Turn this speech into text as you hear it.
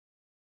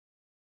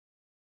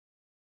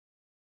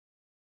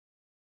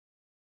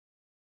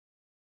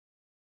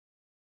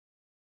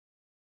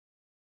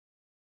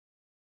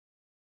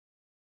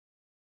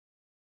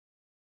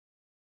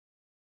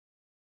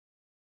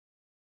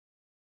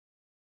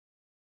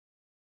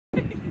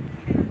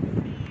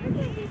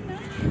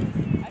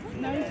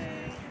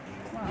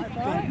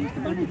He's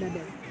the bunny.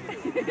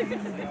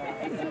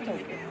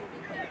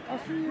 I'll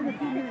see you in a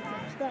few minutes.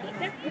 Stop.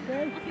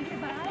 Okay?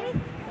 Bye.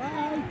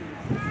 Bye.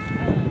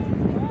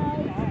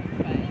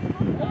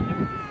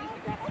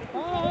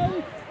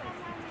 Bye.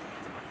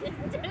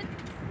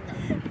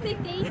 Say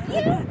thank you.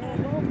 Thank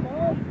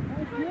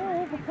you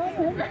for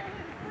coming.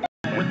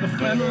 With a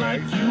friend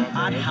like you,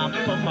 I'd hop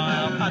a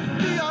mile. I'd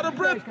be out of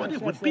breath, but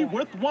it would be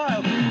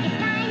worthwhile. If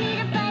I need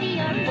a buddy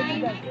or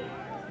friend.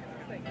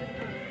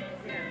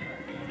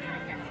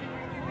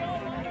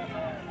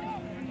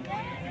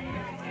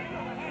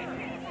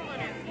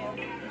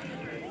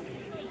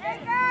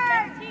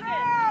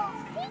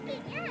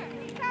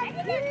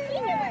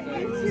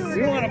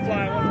 You want to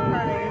fly one?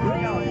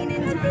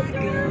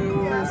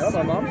 Well,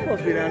 my mom's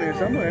supposed to be down here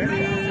somewhere. I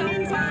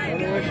don't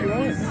know where she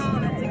went. Oh,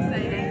 that's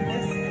exciting.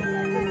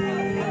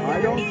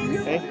 I don't see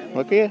her. Hey,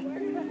 look here.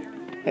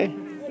 Hey.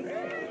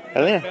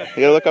 Elena,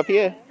 you gotta look up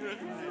here.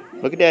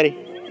 Look at Daddy.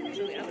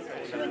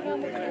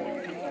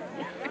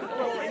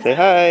 Say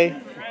hi.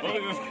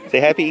 Say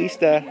Happy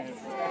Easter.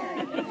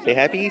 Say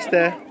Happy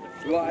Easter.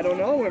 Well, I don't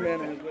know where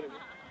man is.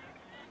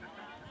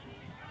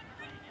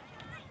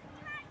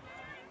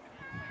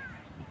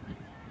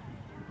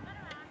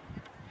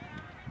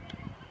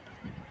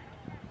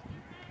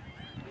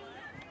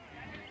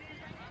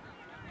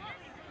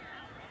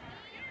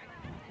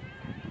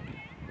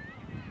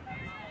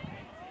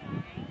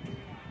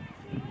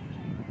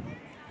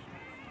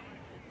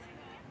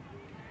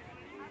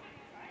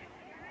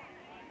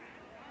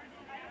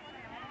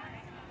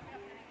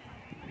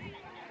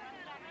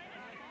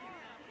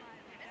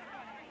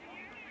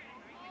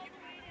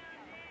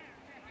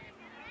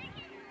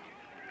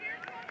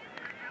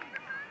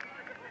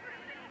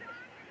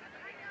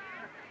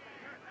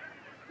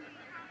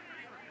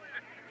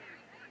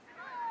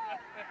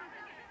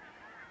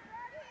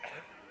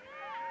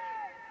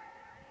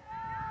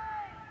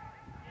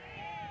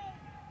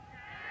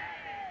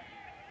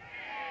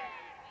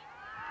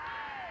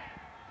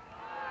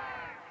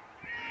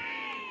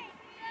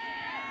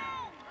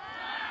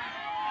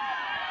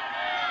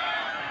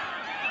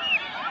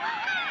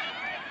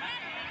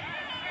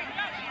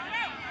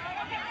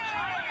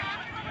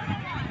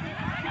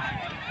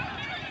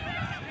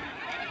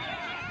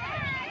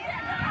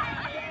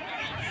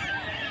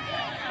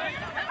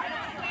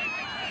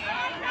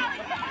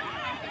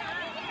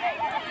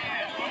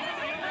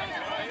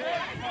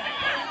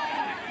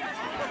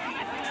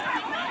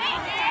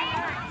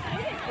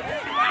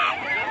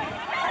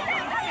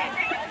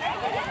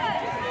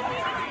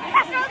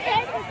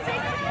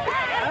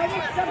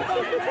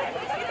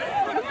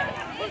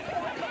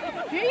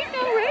 Here you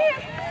go, Ray.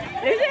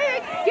 There's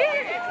it. Get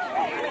it.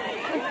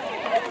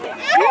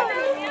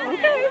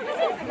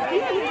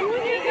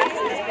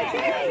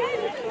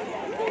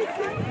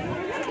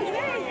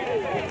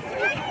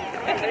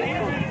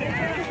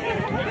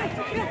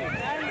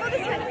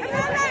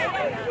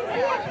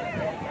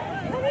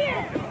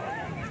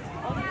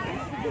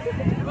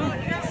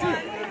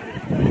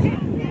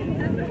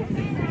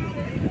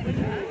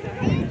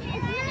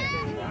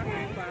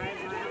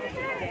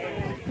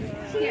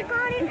 She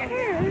got it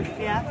first.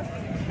 Yeah.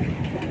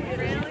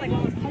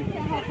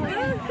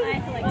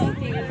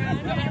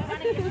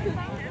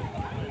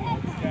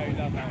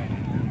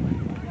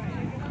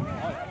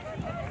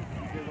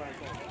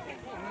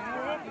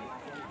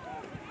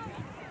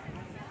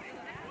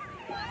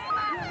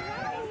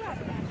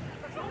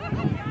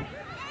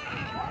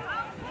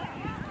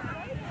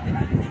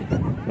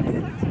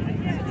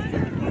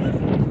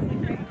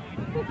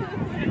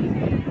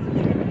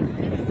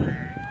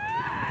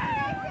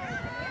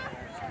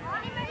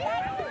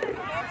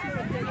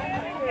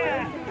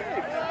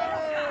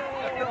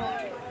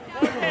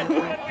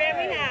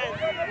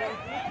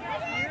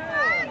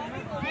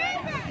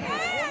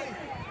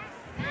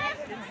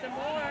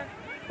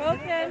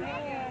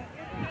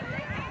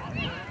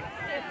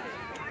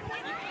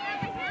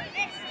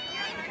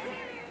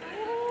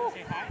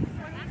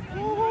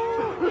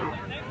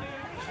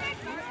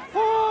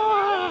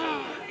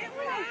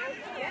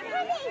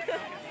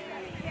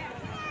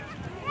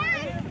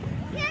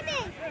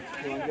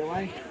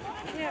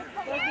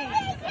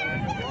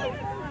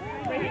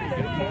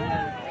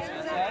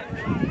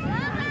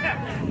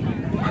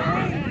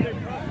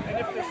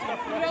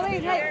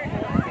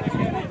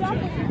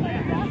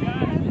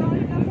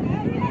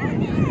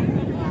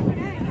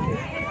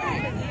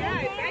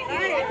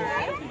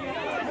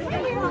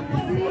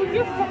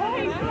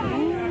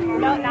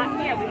 No, not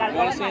here. We gotta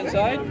go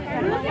inside.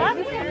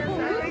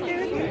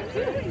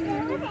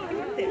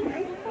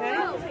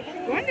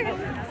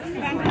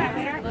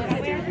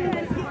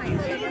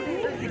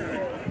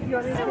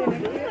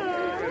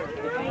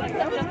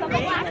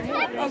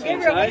 Oh,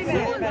 Gabriel, wait a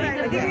minute.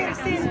 You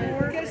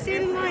gotta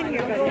stand in line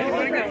here.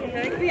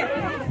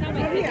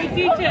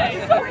 DJ.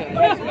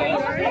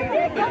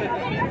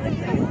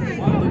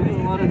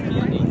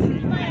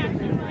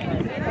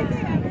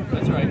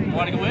 That's right. You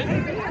want to go in?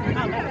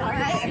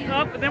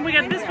 Oh, but then we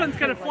got this one's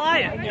gonna fly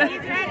it. He's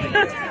ready.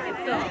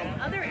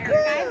 Other air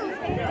guys.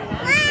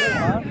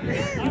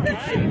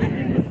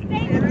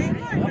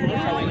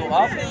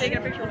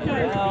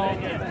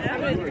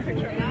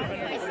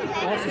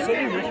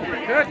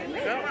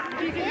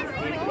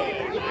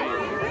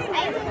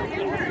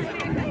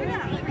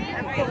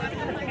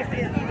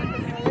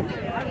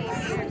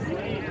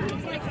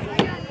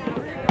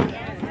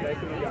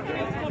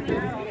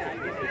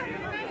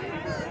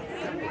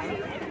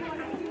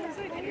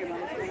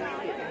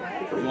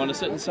 You want to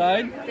sit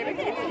inside? You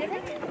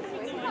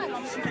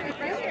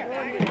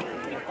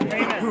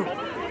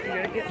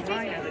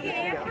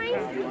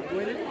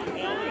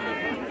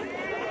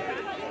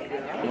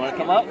want to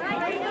come up?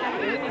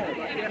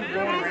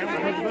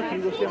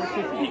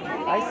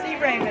 I see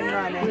Raymond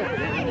running.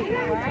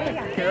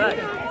 Good.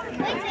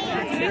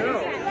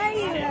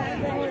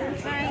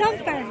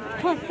 Thumper.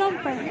 Oh,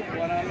 Thumper. You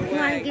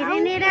want to get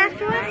in it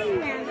afterwards?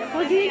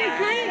 Oh, do you need to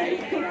play it?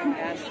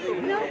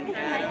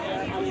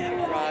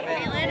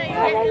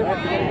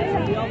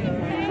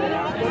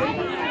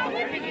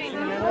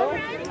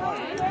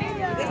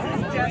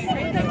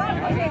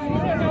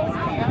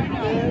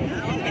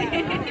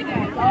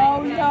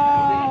 Oh no!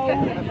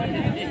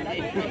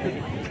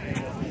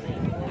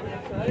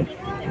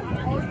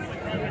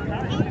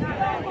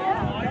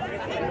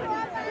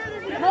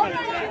 Hold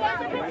on, you want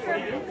the picture?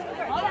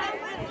 Hold on.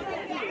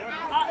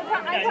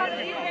 I thought you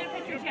were in a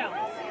picture too.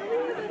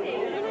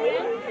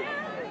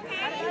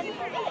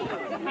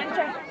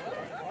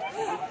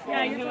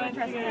 Yeah, you're doing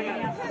interesting. Can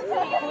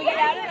we get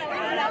out of it?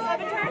 Anyone else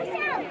have a turn?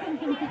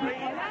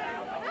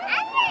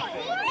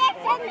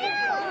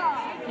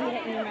 Eat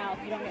it in your mouth.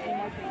 You don't get any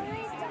more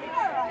treats.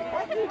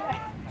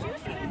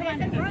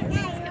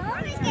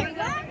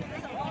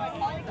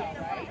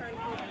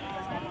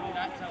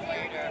 Not till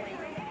later.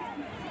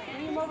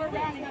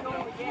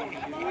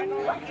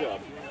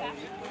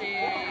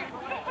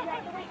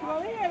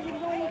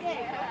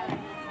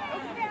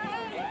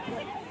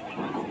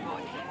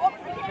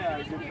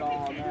 Good call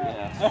on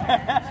that.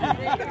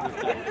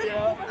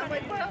 I'm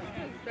like, well,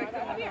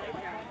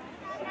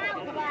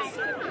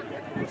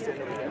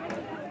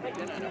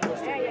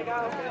 there you go.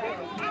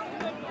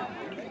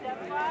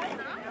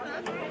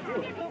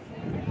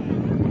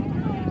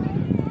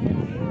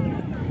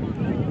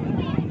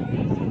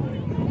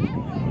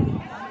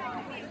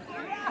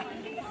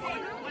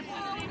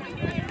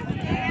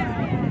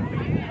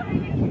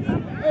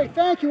 Hey,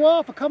 thank you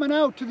all for coming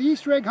out to the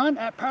Easter egg hunt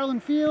at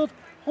Parlin Field.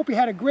 Hope you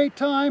had a great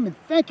time, and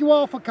thank you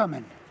all for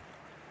coming.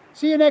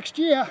 See you next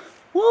year.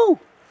 Woo!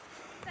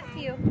 Thank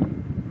you.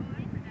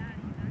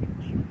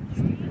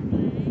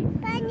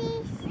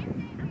 Bunnies.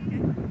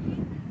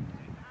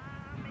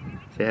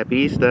 Say happy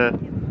Easter.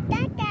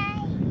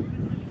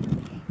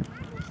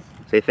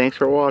 Say thanks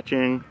for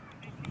watching.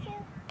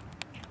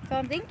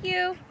 So thank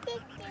you.